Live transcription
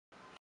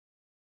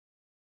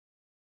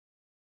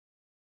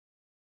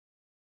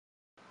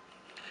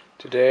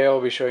Today I'll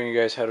be showing you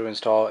guys how to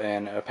install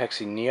an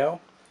Apexi Neo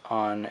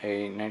on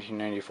a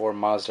 1994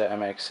 Mazda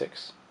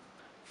MX6.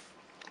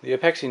 The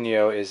Apexi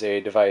Neo is a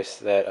device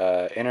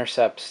that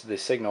intercepts the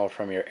signal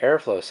from your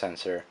airflow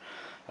sensor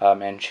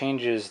and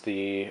changes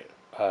the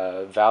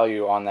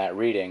value on that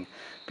reading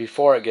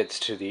before it gets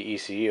to the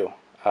ECU,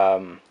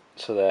 so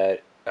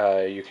that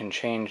you can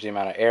change the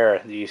amount of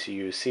air the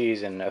ECU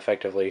sees and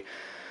effectively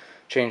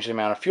change the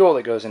amount of fuel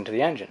that goes into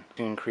the engine.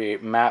 You can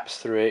create maps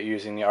through it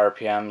using the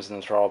RPMs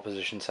and the throttle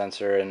position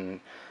sensor,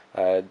 and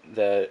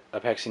the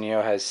Apexi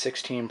Neo has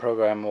 16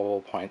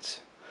 programmable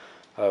points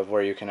of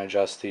where you can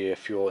adjust the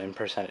fuel in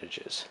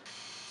percentages.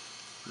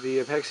 The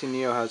Apexi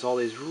Neo has all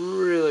these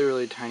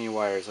really tiny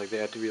wires, like they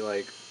have to be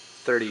like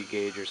 30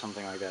 gauge or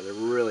something like that. They're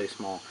really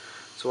small.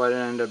 So what I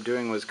ended up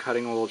doing was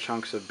cutting little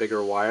chunks of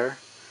bigger wire,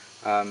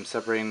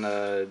 separating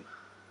the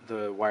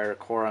wire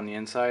core on the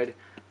inside,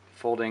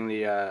 folding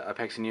the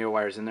Apexi Neo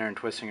wires in there and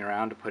twisting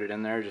around to put it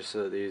in there, just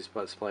so that these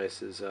butt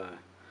splices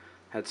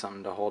had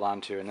something to hold on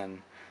to. And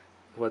then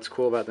what's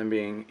cool about them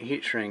being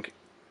heat shrink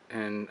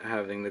and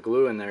having the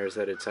glue in there is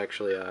that it's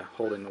actually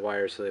holding the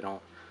wires so they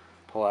don't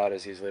pull out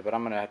as easily. But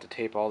I'm going to have to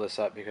tape all this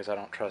up because I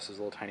don't trust those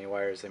little tiny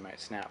wires, they might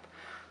snap.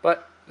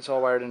 But it's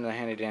all wired into the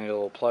handy dandy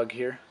little plug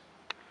here,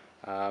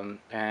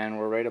 and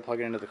we're ready to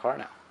plug it into the car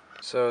now.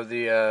 So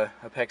the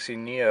Apexi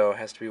Neo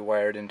has to be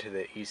wired into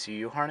the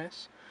ECU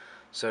harness.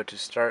 So to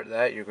start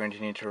that, you're going to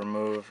need to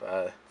remove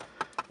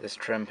this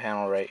trim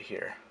panel right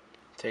here.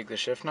 Take the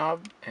shift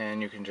knob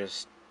and you can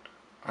just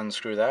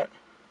unscrew that.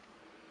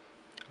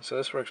 So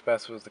this works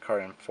best with the car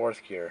in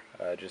 4th gear,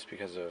 just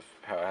because of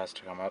how it has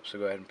to come up. So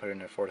go ahead and put it in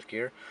 4th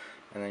gear,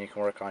 and then you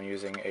can work on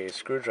using a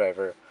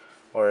screwdriver,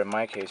 or in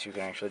my case you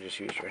can actually just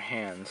use your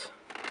hands.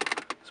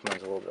 This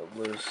one's a little bit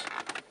loose,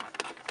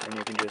 and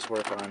you can just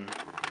work on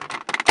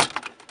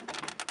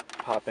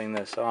popping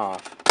this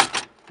off.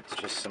 It's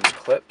just some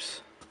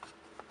clips,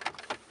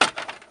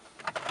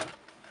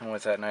 and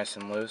with that nice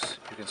and loose,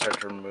 you can start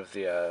to remove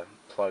the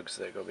plugs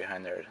that go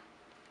behind there.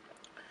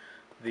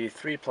 The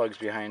 3 plugs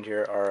behind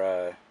here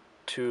are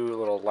 2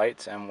 little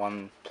lights and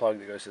 1 plug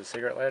that goes to the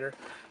cigarette lighter,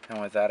 and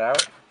with that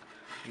out,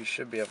 you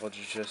should be able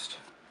to just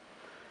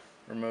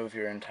remove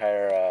your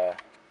entire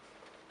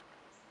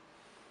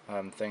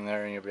thing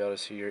there, and you'll be able to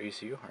see your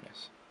ECU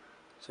harness.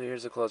 So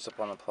here's a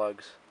close-up on the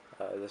plugs.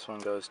 This one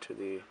goes to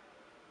the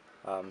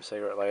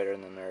cigarette lighter,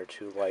 and then there are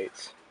 2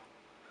 lights,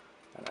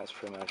 and that's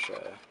pretty much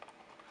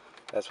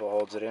that's what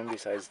holds it in,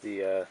 besides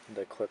the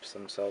clips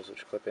themselves,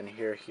 which clip in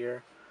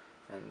here,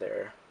 and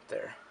there.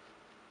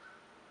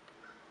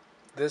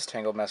 This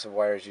tangled mess of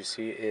wires you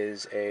see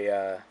is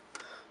a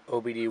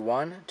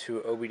OBD1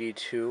 to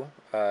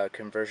OBD2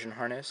 conversion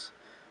harness,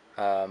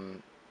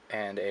 and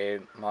a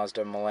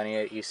Mazda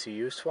Millennia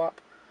ECU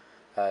swap.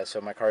 So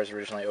my car is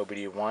originally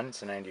OBD1,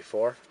 it's a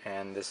 94,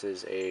 and this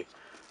is a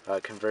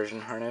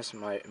conversion harness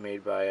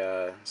made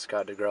by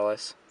Scott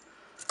DeGrellis.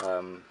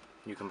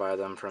 You can buy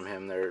them from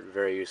him, they're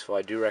very useful.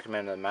 I do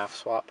recommend a MAF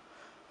swap.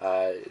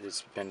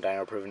 It's been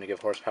dyno proven to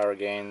give horsepower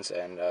gains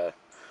and a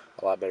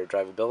lot better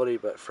drivability,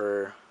 but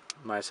for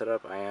my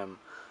setup I am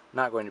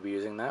not going to be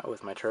using that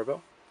with my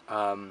turbo.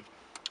 But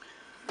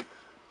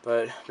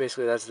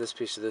basically that's this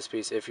piece to this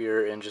piece. If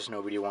you're in just an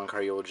OBD1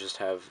 car, you will just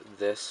have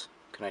this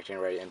connecting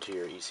right into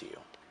your ECU.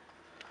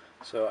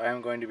 So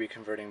I'm going to be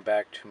converting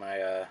back to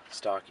my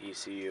stock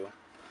ECU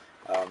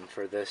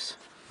for this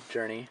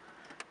journey,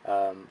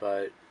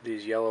 but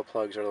these yellow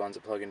plugs are the ones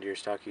that plug into your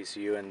stock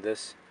ECU, and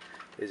this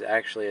is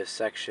actually a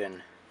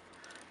section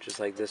just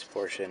like this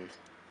portion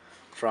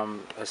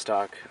from a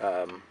stock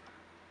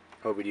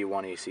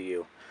OBD1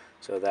 ECU.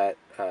 So that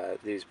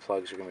these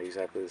plugs are going to be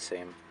exactly the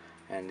same,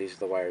 and these are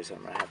the wires that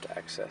I'm going to have to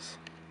access.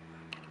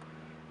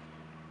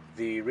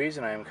 The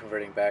reason I am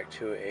converting back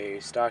to a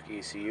stock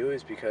ECU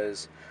is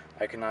because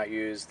I cannot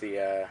use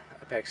the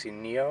Apexi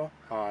Neo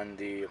on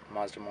the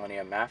Mazda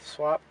Millennia MAF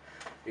swap,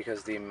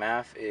 because the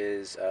MAF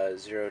is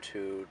 0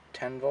 to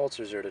 10 volts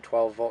or 0 to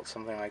 12 volts,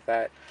 something like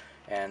that,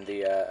 and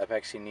the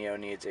Apexi Neo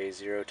needs a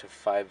 0 to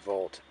 5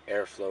 volt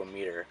airflow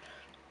meter.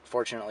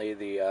 Fortunately,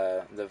 the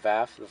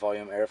VAF, the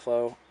volume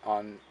airflow,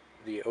 on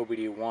the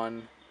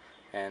OBD1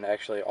 and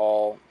actually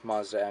all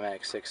Mazda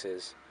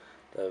MX6s,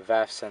 the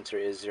VAF sensor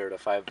is 0 to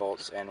 5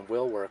 volts and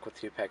will work with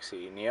the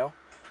Apexi Neo.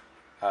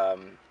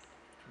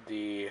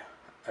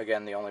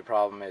 Again, the only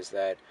problem is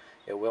that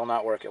it will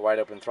not work at wide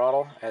open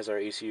throttle, as our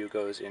ECU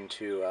goes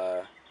into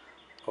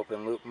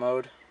open loop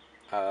mode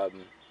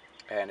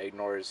and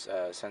ignores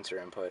sensor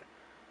input.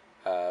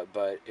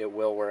 But it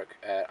will work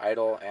at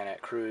idle and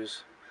at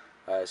cruise,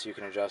 so you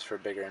can adjust for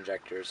bigger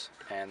injectors.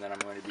 And then I'm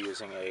going to be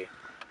using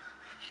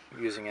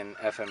an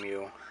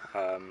FMU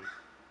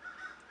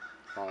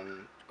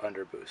on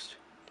under boost.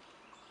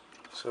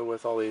 So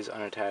with all these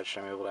unattached,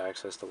 I'm able to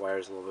access the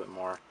wires a little bit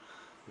more.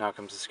 Now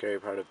comes the scary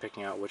part of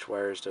picking out which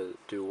wires to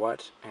do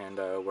what and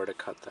where to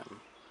cut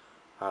them.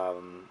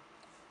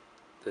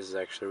 This is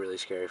actually really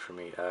scary for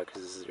me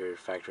because this is your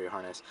factory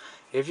harness.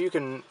 If you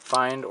can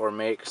find or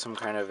make some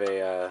kind of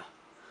a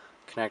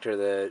connector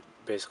that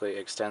basically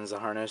extends the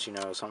harness, you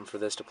know, something for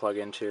this to plug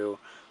into,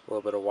 a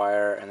little bit of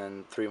wire, and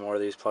then 3 more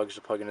of these plugs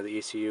to plug into the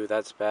ECU.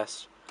 That's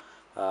best.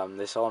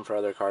 They sell them for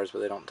other cars, but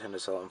they don't tend to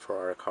sell them for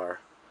our car.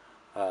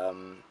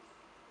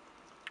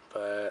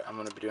 But I'm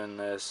going to be doing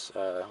this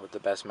with the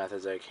best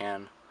methods I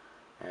can,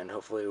 and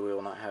hopefully we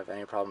will not have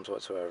any problems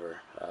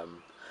whatsoever.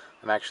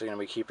 I'm actually going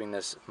to be keeping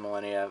this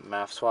Millennia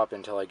MAF swap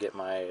until I get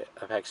my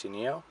Apexi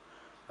Neo,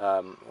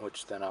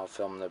 which then I'll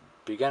film the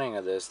beginning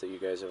of this that you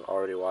guys have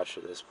already watched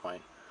at this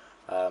point.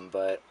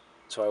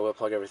 So I will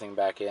plug everything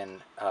back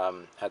in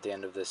at the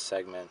end of this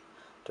segment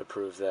to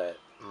prove that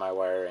my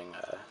wiring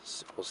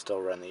will still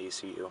run the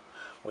ECU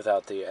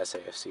without the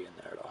SAFC in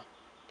there at all.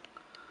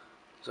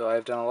 So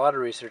I've done a lot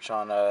of research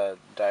on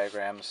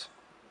diagrams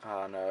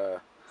on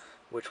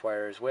which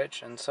wire is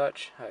which and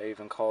such. I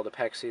even called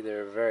Apexi.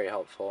 They're very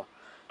helpful.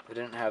 They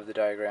didn't have the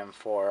diagram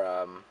for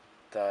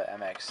the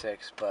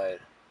MX6, but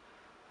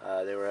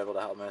they were able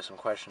to help me with some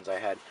questions I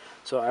had.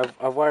 So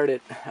I've wired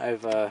it.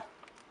 I've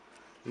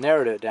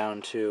narrowed it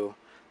down to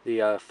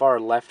the far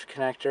left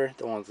connector,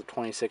 the one with the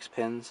 26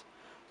 pins.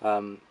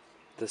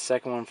 The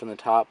second one from the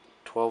top,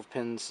 12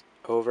 pins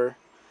over,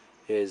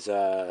 is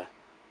that's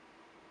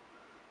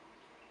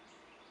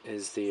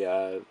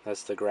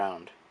the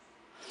ground.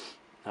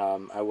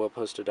 I will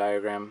post a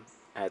diagram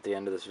at the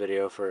end of this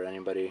video for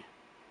anybody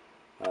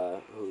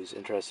who's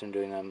interested in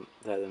doing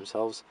that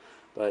themselves.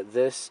 But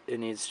this, it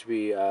needs to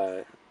be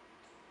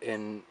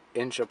an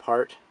inch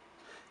apart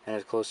and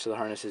as close to the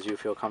harness as you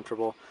feel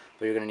comfortable.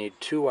 But you're going to need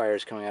 2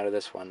 wires coming out of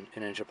this one,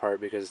 an inch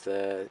apart, because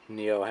the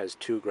Neo has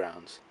 2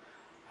 grounds.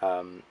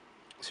 So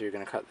you're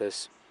going to cut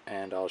this,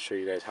 and I'll show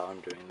you guys how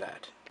I'm doing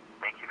that.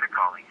 Thank you for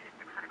calling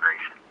Apex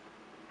Integration.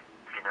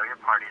 If you know your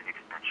party's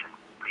extension,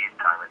 please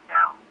dial it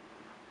now.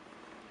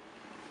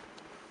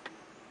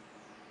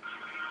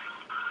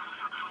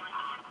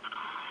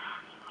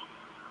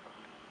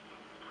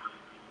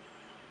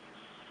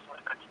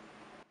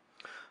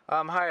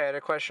 Hi, I had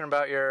a question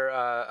about your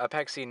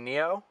Apexi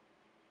Neo.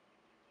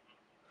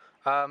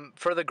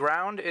 For the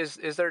ground, is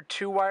there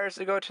 2 wires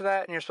that go to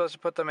that, and you're supposed to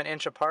put them an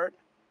inch apart?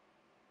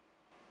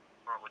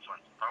 For which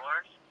ones? Power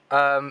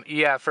wires?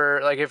 Yeah,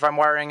 for like if I'm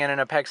wiring in an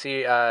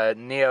Apexi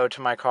Neo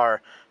to my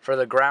car, for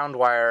the ground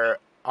wire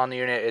on the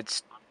unit,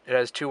 it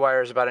has 2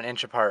 wires about an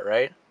inch apart,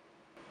 right?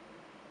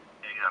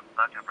 Yeah, you got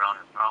black and brown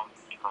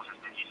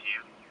closest to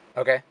ECU.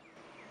 Okay.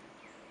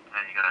 And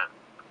then you got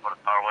for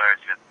the power wires,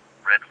 you got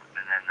red,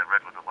 and then the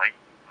red with the white.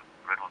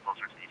 Red one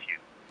closer to ECU.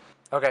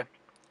 Okay.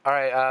 All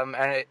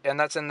right. And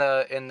that's in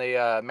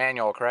the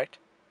manual, correct?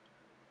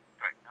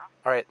 Right. Huh?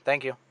 All right.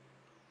 Thank you.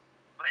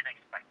 Okay, thanks.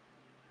 Bye.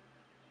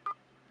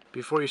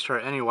 Before you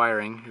start any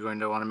wiring, you're going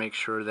to want to make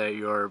sure that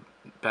your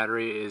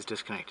battery is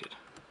disconnected.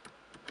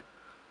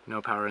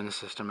 No power in the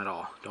system at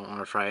all. Don't want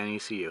to fry an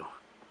ECU.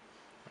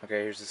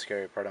 Okay, here's the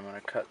scary part. I'm going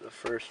to cut the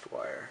first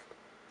wire.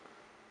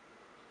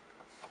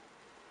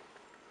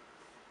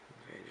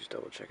 Okay, just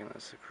double checking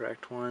that's the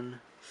correct one.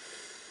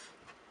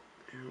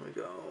 Here we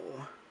go.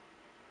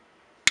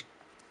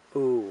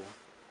 Ooh,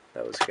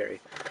 that was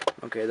scary.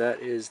 Okay, that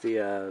is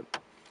the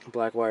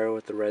black wire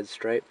with the red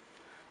stripe.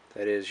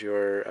 That is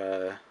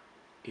your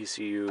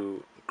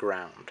ECU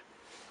ground.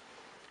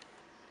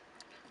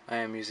 I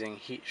am using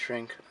heat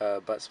shrink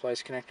butt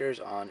splice connectors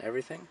on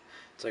everything.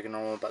 It's like a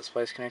normal butt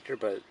splice connector,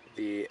 but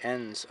the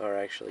ends are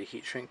actually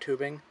heat shrink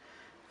tubing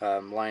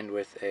lined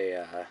with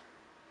an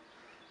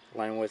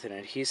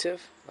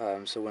adhesive.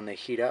 So when they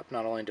heat up,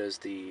 not only does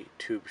the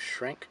tube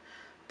shrink,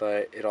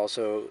 but it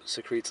also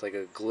secretes like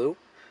a glue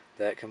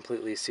that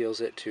completely seals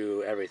it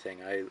to everything.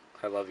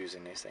 I love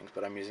using these things,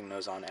 but I'm using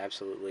those on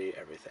absolutely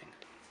everything.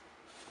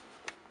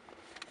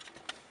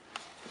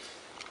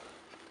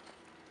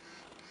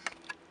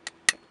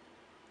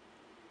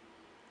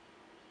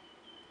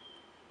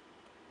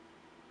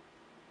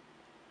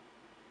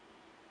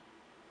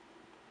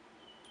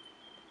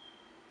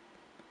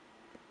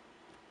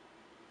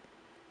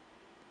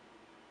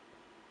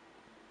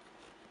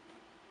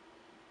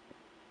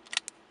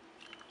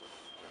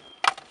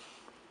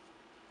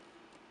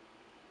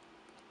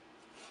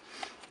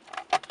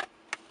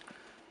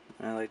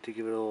 I like to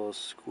give it a little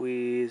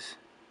squeeze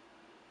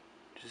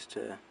just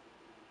to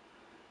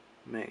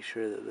make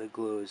sure that the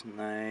glue is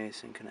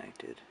nice and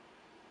connected.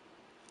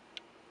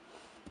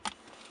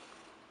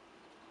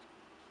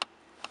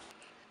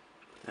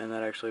 And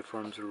that actually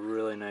forms a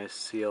really nice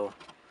seal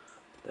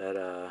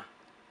that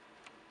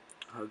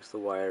hugs the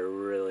wire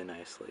really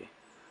nicely.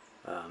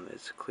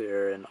 It's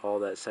clear, and all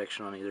that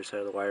section on either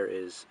side of the wire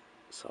is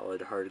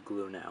solid hard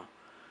glue now.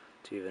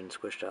 It's even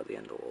squished out the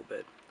end a little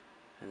bit.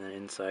 And then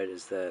inside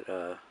is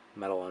that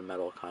metal on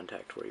metal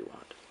contact where you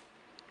want.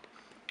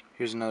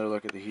 Here's another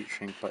look at the heat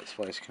shrink butt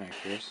splice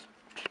connectors.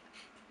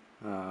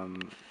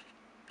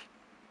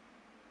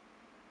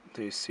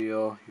 They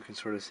seal, you can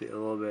sort of see a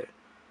little bit,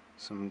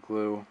 some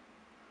glue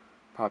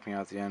popping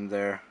out the end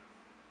there,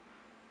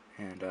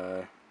 and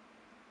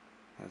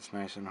that's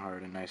nice and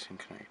hard and nice and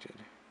connected.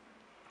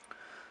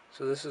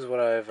 So this is what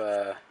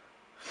I've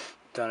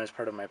done as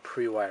part of my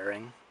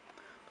pre-wiring.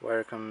 The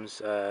wire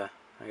comes, I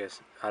I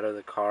guess, out of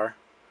the car,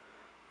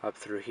 up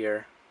through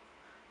here,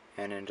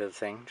 and into the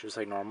thing, just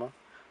like normal.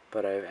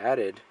 But I've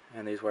added,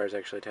 and these wires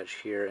actually attach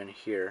here and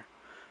here,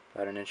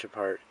 about an inch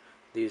apart,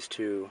 these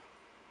two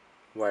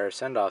wire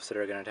send-offs that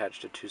are going to attach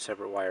to two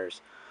separate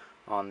wires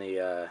on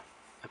the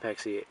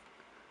Apexi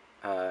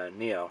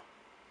Neo.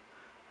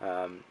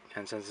 And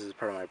since this is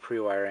part of my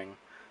pre-wiring,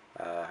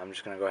 I'm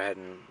just going to go ahead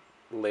and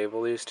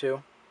label these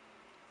two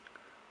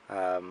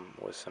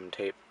with some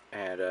tape.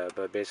 And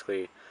but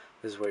basically,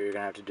 this is what you're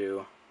going to have to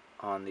do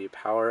on the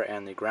power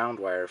and the ground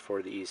wire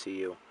for the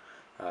ECU.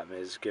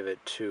 Is give it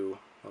two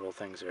little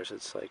things there, so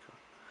it's like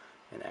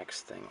an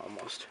X thing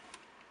almost.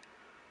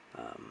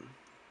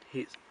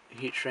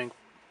 Heat shrink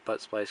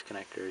butt splice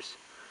connectors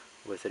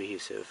with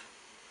adhesive.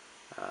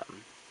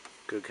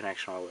 Good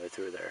connection all the way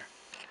through there.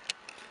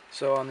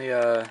 So on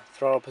the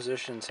throttle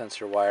position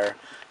sensor wire,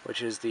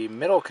 which is the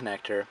middle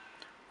connector,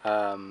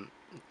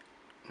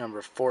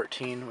 number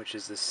 14, which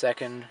is the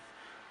second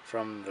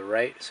from the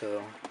right,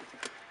 so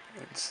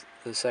it's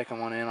the second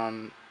one in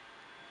on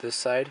this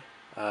side.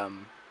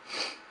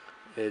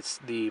 It's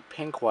the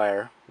pink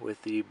wire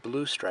with the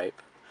blue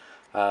stripe.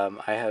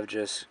 I have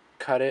just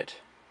cut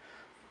it,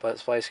 butt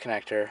splice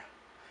connector,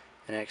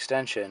 an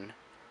extension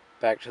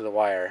back to the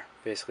wire,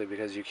 basically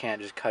because you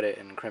can't just cut it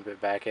and crimp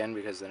it back in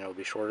because then it'll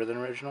be shorter than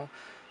original.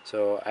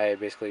 So I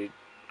basically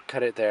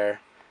cut it there,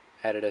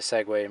 added a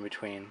segue in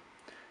between,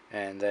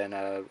 and then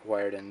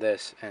wired in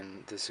this,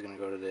 and this is going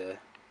to go to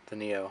the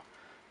Neo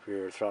for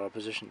your throttle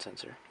position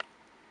sensor.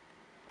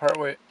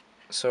 Partway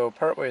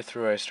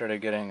through, I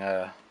started getting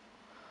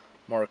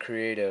more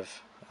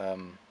creative,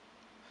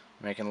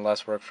 making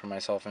less work for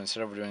myself, and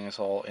instead of doing this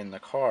all in the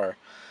car,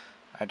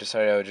 I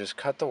decided I would just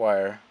cut the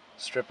wire,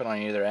 strip it on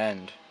either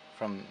end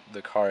from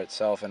the car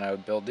itself, and I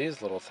would build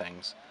these little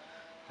things.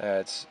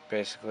 It's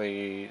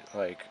basically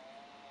like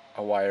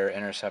a wire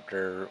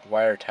interceptor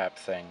wiretap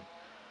thing,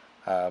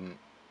 and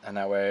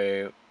that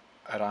way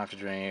I don't have to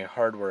do any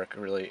hard work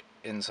really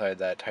inside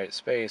that tight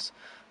space.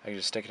 I can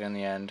just stick it in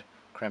the end,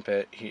 crimp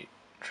it, heat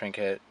shrink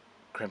it,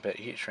 crimp it,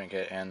 heat shrink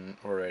it, and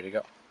we're ready to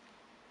go.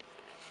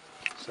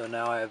 So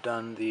now I have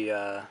done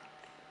the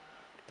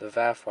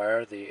VAF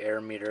wire, the air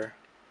meter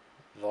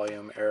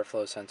volume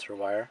airflow sensor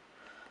wire.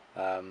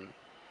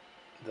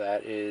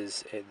 That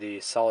is the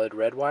solid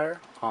red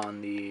wire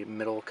on the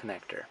middle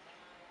connector.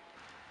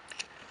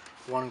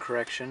 One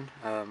correction,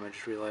 I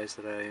just realized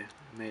that I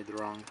made the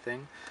wrong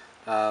thing.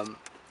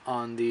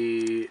 On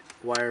the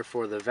wire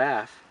for the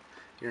VAF,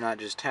 you're not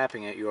just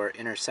tapping it, you are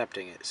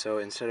intercepting it. So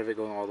instead of it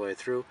going all the way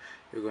through,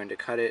 you're going to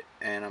cut it,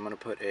 and I'm going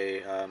to put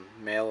a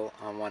male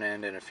on one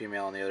end and a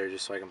female on the other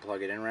just so I can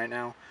plug it in right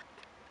now.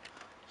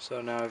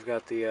 So now I've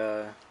got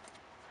the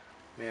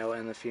male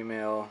and the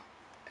female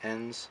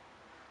ends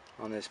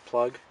on this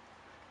plug,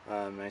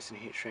 nice and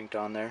heat shrinked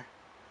on there.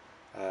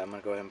 I'm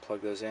going to go ahead and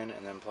plug those in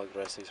and then plug the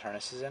rest of these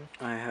harnesses in.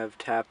 I have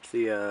tapped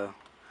the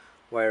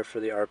wire for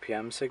the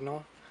RPM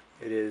signal.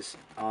 It is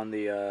on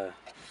the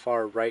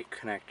far right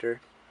connector,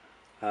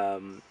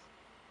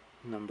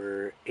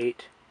 number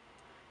 8.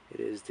 It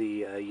is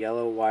the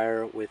yellow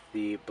wire with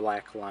the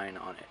black line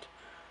on it.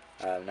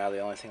 Now the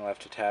only thing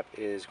left to tap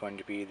is going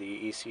to be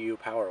the ECU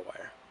power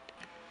wire.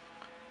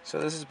 So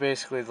this is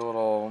basically the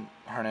little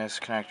harness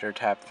connector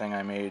tap thing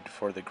I made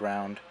for the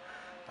ground.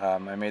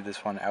 I made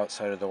this one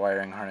outside of the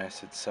wiring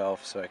harness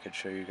itself so I could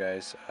show you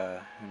guys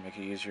and make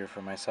it easier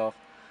for myself.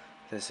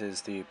 This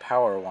is the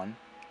power one.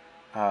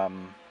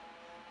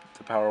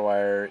 The power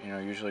wire,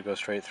 usually goes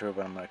straight through,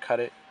 but I'm going to cut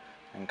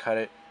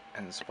it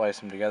and splice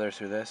them together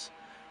through this,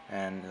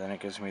 and then it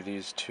gives me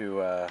these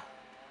two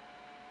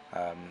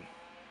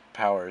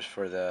powers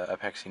for the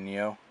Apexi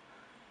Neo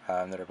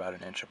that are about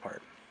an inch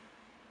apart.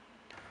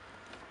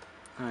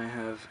 I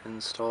have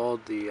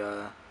installed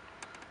the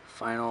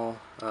final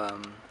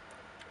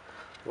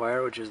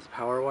wire, which is the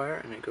power wire,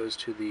 and it goes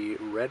to the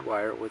red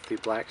wire with the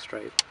black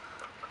stripe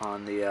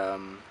on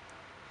the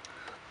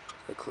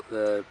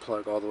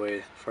plug all the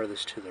way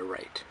farthest to the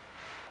right.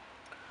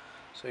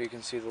 So you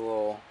can see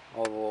all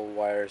the little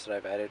wires that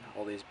I've added.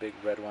 All these big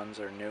red ones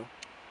are new.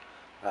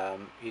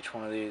 Each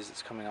one of these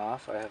that's coming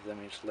off, I have them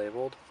each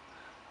labeled.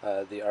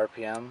 The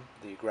RPM,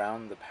 the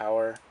ground, the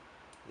power,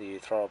 the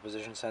throttle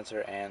position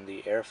sensor, and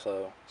the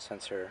airflow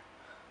sensor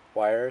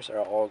wires are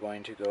all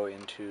going to go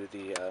into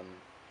the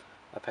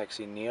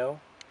Apexi Neo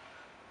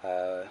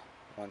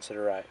once it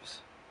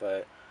arrives.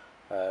 But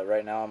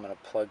right now I'm going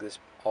to plug this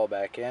all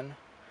back in,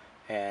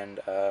 and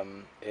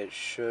it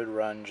should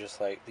run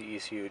just like the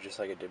ECU, just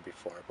like it did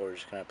before. But we're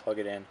just going to plug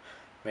it in,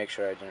 make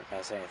sure I didn't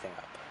mess anything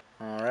up.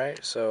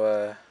 Alright,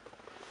 so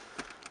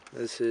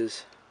this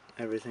is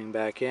everything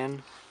back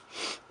in.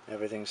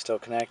 Everything's still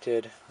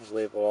connected. I've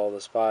labeled all the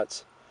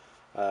spots.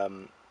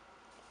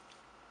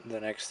 The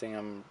next thing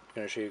I'm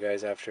going to show you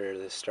guys after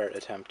the start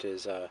attempt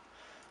is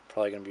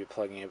probably going to be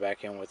plugging it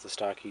back in with the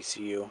stock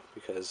ECU,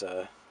 because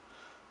I'm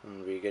going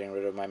to be getting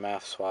rid of my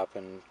MAF swap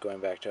and going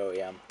back to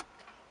OEM.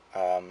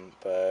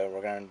 But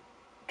we're going to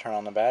turn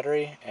on the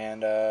battery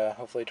and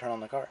hopefully turn on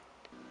the car.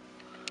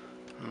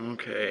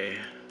 Okay,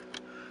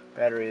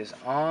 battery is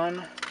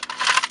on.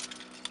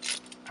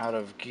 out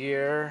of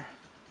gear.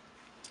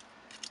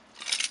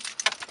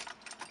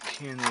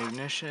 Key in the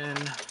ignition.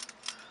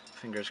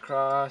 Fingers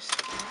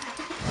crossed.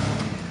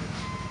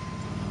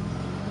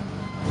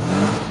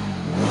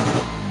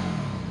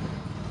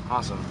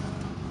 Awesome.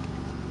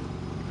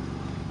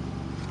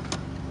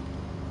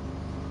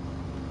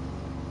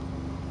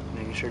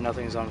 Making sure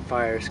nothing's on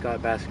fire.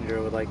 Scott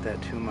Bassinger would like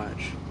that too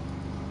much.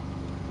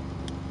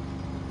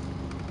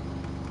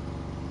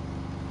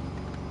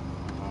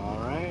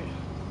 Alright.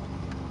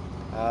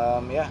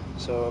 Yeah,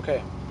 so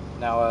okay.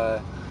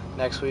 Now,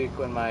 next week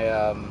when my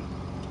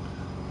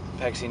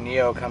Apexi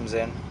Neo comes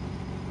in,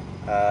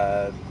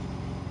 I'll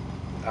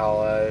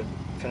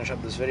finish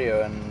up this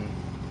video, and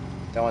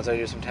then once I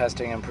do some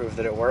testing and prove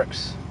that it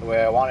works the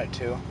way I want it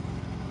to,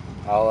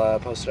 I'll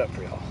post it up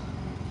for y'all.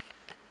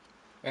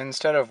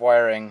 Instead of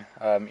wiring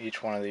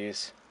each one of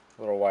these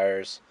little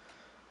wires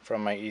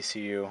from my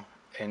ECU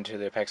into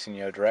the Apexi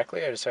Neo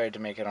directly, I decided to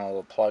make it on a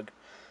little plug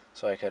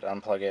so I could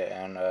unplug it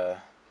and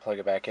plug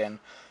it back in.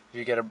 If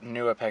you get a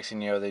new Apexi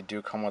Neo, they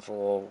do come with a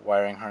little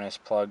wiring harness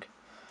plug.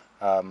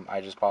 I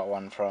just bought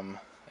one from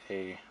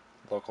a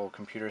local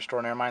computer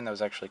store near mine that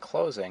was actually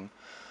closing.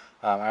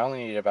 I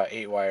only needed about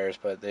 8 wires,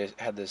 but they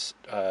had this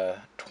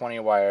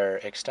 20-wire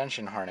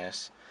extension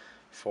harness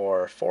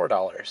for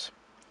 $4. So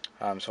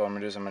what I'm going to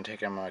do is I'm going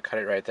to cut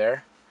it right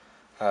there,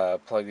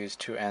 plug these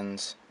two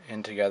ends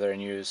in together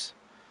and use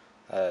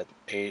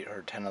 8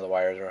 or 10 of the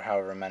wires or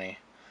however many,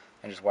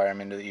 and just wire them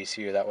into the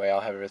ECU. That way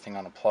I'll have everything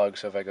on a plug,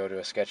 so if I go to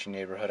a sketchy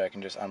neighborhood I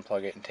can just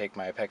unplug it and take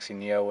my Apexi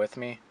Neo with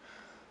me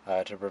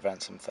to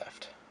prevent some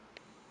theft.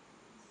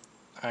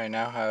 I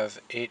now have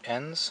 8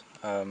 ends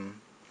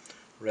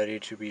ready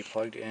to be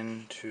plugged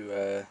into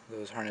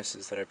those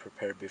harnesses that I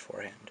prepared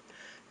beforehand.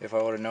 If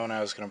I would have known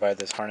I was going to buy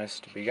this harness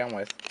to begin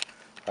with,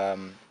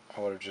 I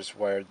would have just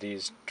wired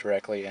these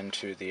directly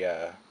into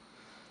the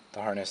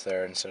harness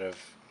there instead of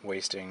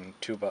wasting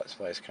 2 butt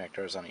splice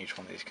connectors on each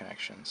one of these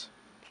connections.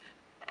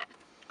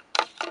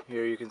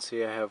 Here you can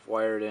see I have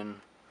wired in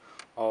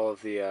all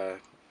of the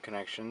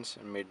connections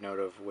and made note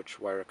of which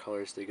wire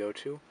colors they go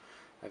to.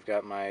 I've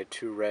got my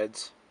 2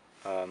 reds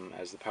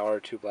as the power,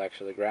 2 blacks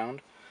are the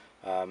ground,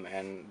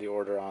 and the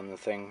order on the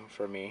thing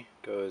for me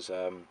goes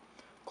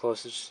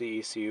closest to the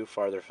ECU,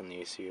 farther from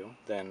the ECU,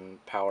 then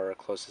power,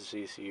 closest to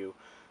the ECU,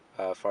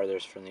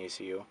 farthest from the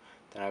ECU.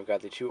 Then I've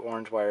got the 2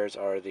 orange wires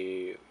are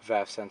the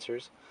VAF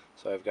sensors,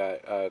 so I've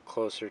got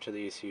closer to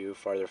the ECU,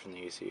 farther from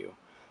the ECU.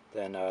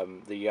 Then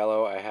the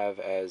yellow I have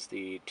as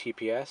the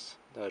TPS,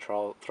 the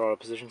throttle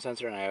position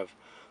sensor, and I have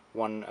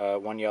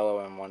one yellow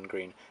and 1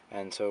 green.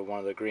 And so one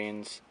of the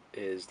greens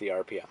is the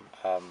RPM.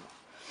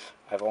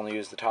 I've only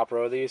used the top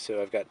row of these, so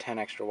I've got 10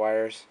 extra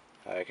wires.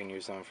 I can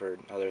use them for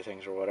other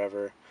things or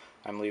whatever.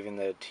 I'm leaving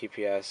the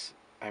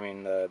I'm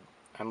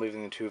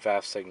leaving the 2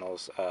 VAF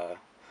signals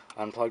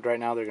unplugged right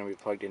now. They're going to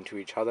be plugged into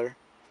each other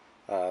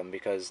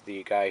because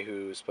the guy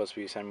who's supposed to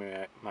be sending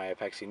me my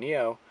Apexi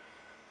Neo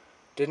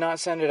did not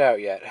send it out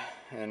yet,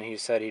 and he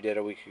said he did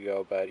a week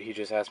ago, but he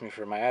just asked me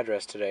for my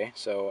address today,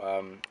 so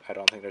I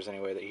don't think there's any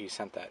way that he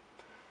sent that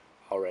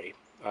already.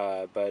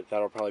 But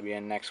that'll probably be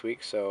in next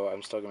week, so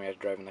I'm still going to have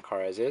to drive in the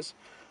car as is.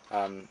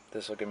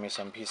 This will give me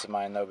some peace of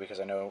mind, though, because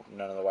I know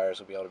none of the wires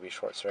will be able to be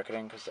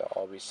short-circuiting because they'll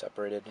all be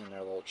separated in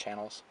their little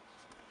channels.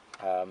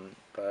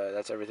 But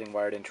that's everything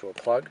wired into a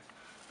plug,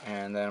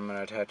 and then I'm going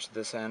to attach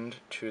this end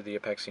to the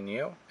Apexi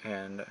Neo,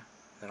 and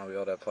then I'll be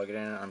able to plug it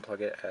in and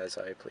unplug it as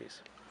I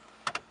please.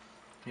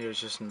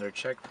 Here's just another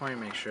checkpoint,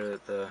 make sure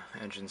that the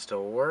engine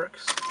still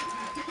works.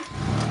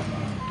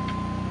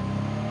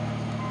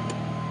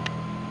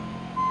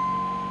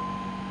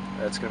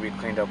 That's going to be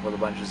cleaned up with a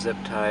bunch of zip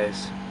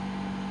ties,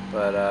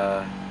 but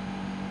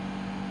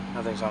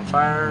nothing's on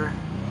fire.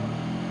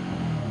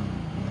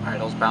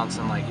 Idle's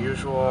bouncing like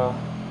usual,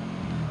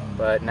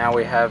 but now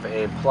we have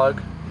a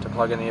plug to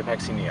plug in the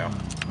Apexi Neo.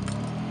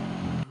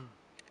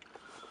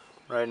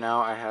 Right now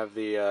I have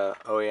the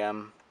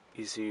OEM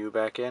ECU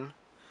back in,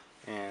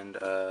 and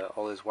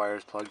all these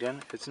wires plugged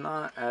in. It's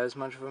not as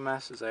much of a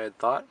mess as I had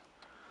thought.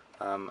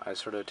 I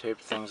sort of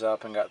taped things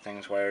up and got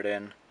things wired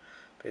in.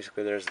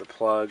 Basically there's the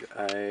plug.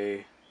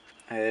 I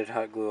added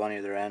hot glue on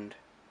either end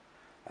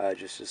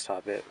just to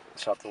stop the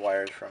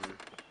wires from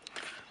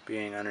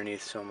being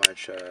underneath so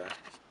much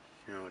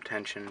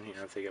tension.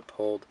 If they get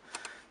pulled,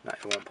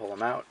 it won't pull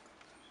them out.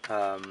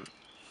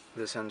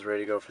 This end's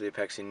ready to go for the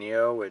Apexi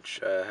Neo, which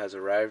has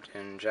arrived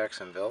in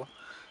Jacksonville.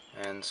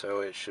 And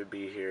so it should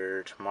be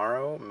here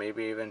tomorrow,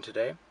 maybe even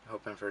today,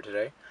 hoping for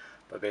today.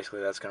 But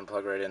basically that's going to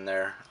plug right in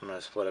there. I'm going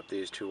to split up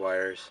these 2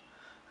 wires.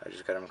 I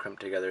just got them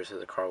crimped together so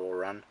the car will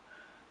run.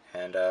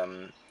 And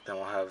then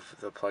we'll have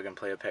the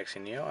plug-and-play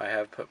Apexi Neo. I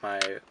have put my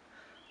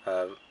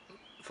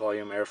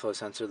volume airflow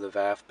sensor, the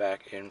VAF,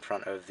 back in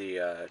front of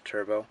the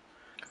turbo.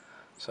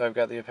 So I've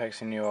got the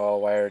Apexi Neo all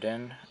wired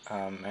in,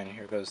 and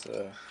here goes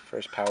the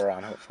first power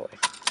on, hopefully.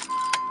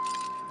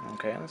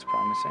 Okay, that's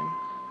promising.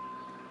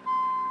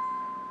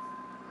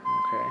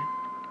 Okay.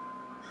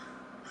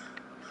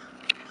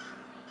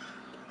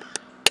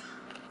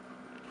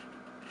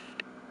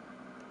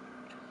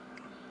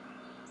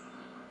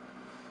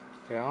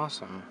 Okay,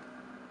 awesome.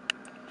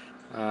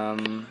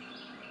 Well,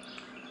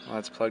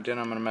 it's plugged in.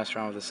 I'm going to mess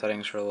around with the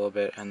settings for a little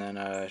bit and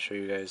then show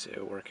you guys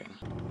it working.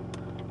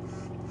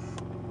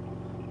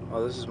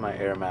 Well, this is my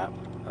air map.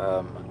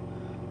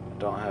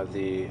 Don't have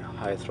the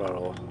high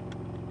throttle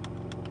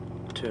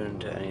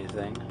tuned to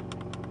anything,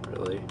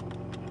 really,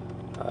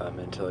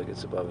 until it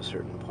gets above a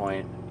certain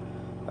point,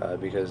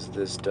 because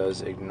this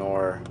does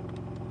ignore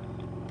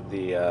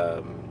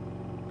the,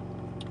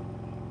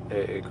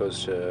 it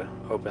goes to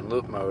open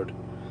loop mode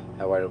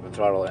at wide open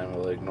throttle and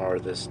will ignore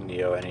this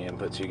Neo. Any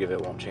inputs you give it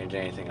won't change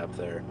anything up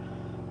there.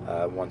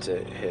 Once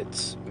it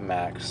hits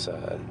max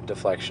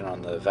deflection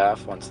on the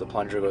VAF, once the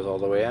plunger goes all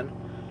the way in.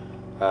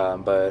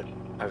 But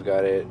I've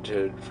got it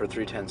for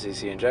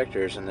 310cc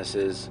injectors, and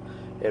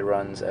it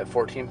runs at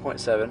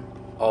 14.7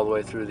 all the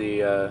way through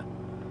the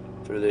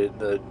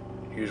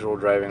usual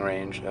driving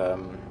range,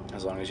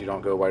 as long as you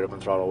don't go wide open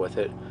throttle with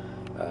it.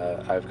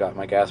 I've got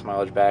my gas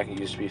mileage back. It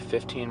used to be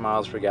 15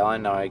 miles per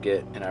gallon. Now I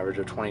get an average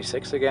of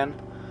 26 again.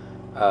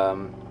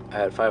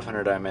 At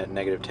 500 I'm at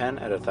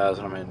 -10, at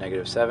 1000 I'm at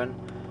 -7,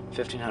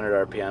 1500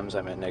 RPMs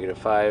I'm at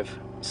 -5,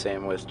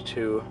 same with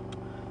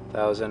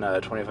 2000,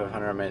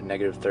 2500 I'm at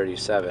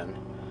 -37,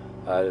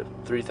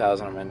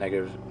 3000 I'm at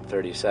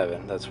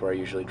 -37, that's where I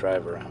usually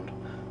drive around,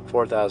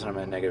 4000 I'm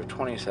at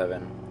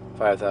 -27,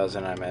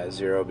 5000 I'm at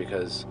 0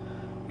 because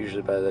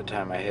usually by the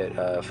time I hit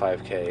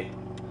 5K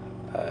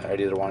I'd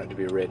either want it to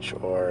be rich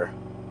or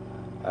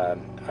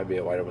I'd be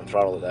at wide open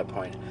throttle at that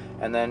point.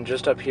 And then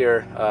just up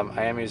here,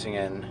 I am using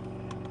an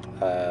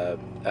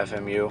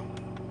FMU,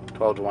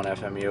 12-to-1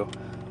 FMU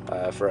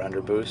for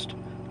underboost,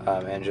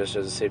 and just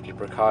as a safety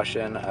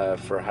precaution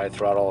for high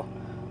throttle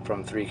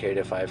from 3K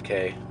to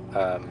 5K,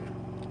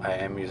 I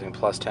am using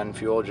 +10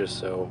 fuel just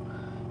so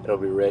it'll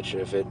be rich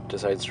if it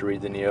decides to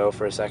read the Neo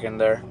for a second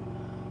there.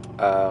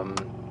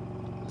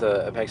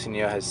 The Apexi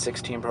Neo has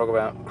 16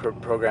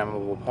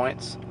 programmable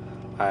points.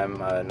 I'm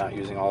not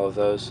using all of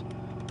those,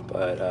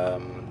 but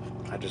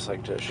I'd just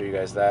like to show you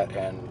guys that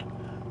and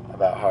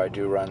about how I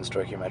do run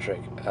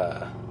stoichiometric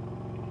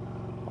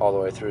all the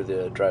way through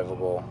the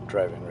drivable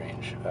driving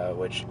range,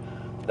 which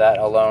that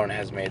alone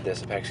has made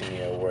this Apexi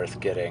Neo worth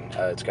getting.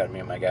 It's got me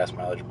and my gas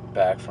mileage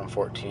back from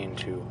 14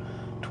 to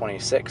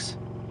 26.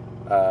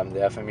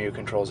 The FMU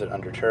controls it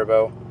under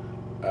turbo,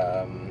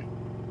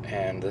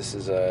 and this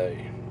is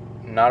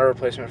not a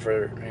replacement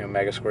for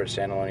Mega Squirt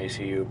standalone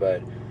ECU,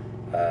 but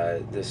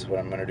this is what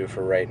I'm going to do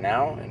for right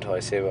now until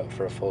I save up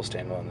for a full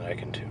standalone that I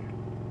can tune.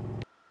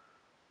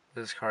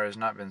 This car has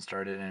not been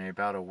started in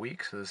about a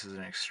week, so this is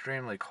an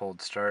extremely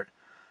cold start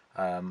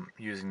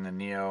using the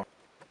Neo.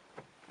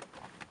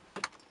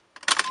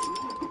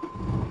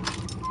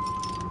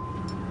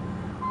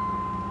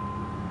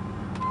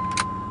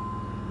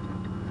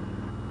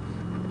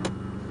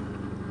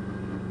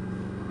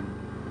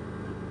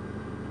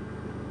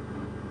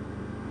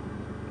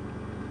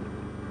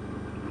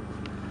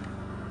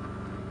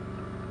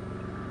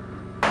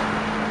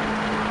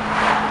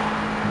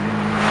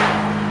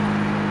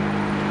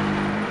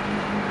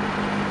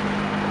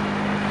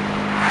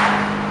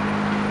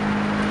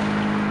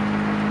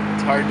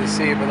 Hard to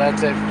see, but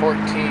that's at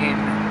 14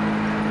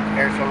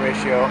 air-fuel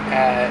ratio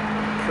at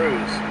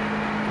cruise.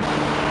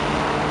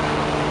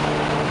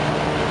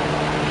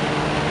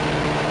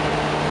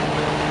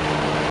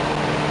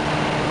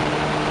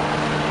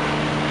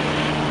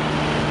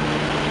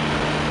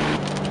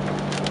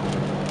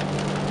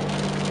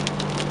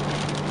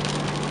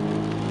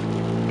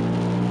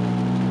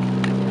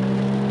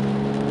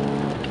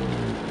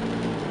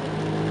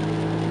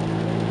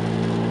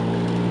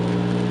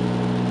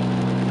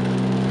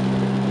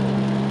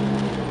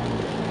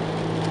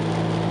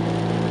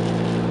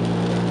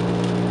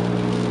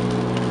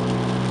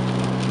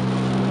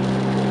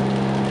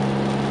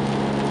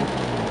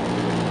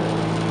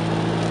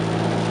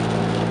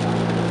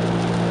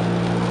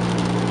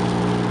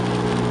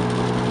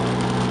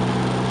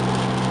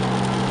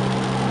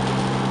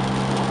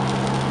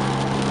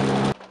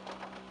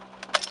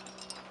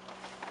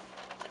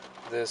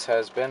 This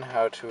has been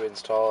how to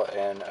install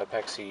an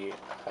Apexi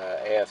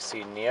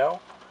AFC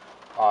Neo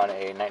on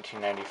a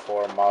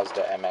 1994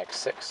 Mazda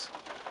MX6.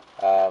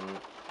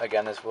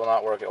 Again, this will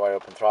not work at wide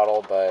open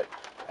throttle, but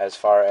as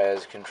far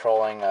as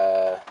controlling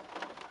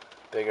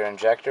bigger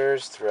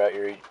injectors throughout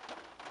your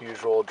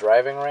usual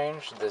driving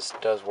range, this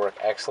does work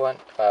excellent.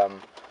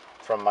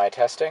 From my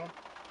testing,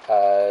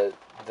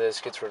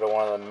 this gets rid of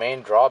one of the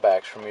main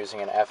drawbacks from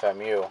using an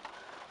FMU,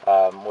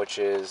 which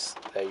is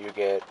that you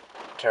get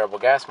terrible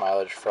gas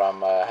mileage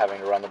from having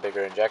to run the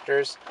bigger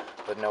injectors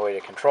with no way to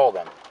control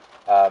them.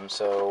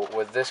 So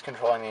with this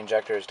controlling the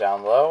injectors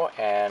down low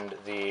and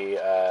the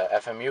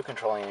FMU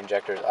controlling the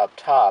injectors up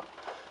top,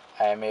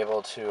 I am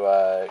able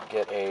to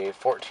get a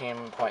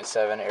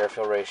 14.7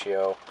 air-fuel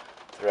ratio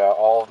throughout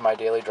all of my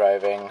daily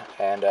driving,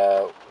 and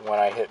when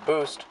I hit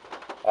boost,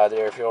 the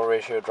air-fuel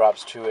ratio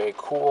drops to a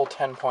cool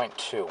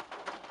 10.2,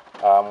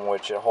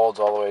 which it holds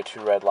all the way to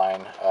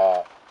redline.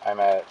 I'm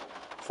at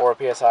 4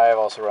 psi. I've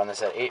also run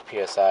this at 8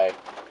 psi,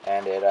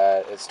 and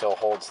it still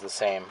holds the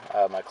same.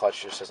 My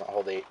clutch just doesn't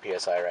hold 8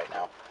 psi right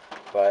now.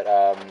 but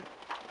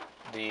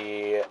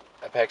the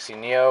Apexi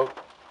Neo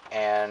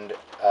and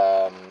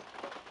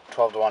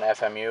 12-to-1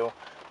 FMU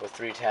with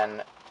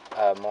 310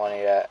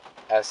 millennia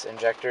S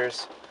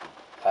injectors.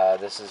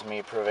 This is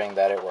me proving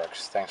that it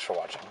works. Thanks for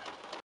watching.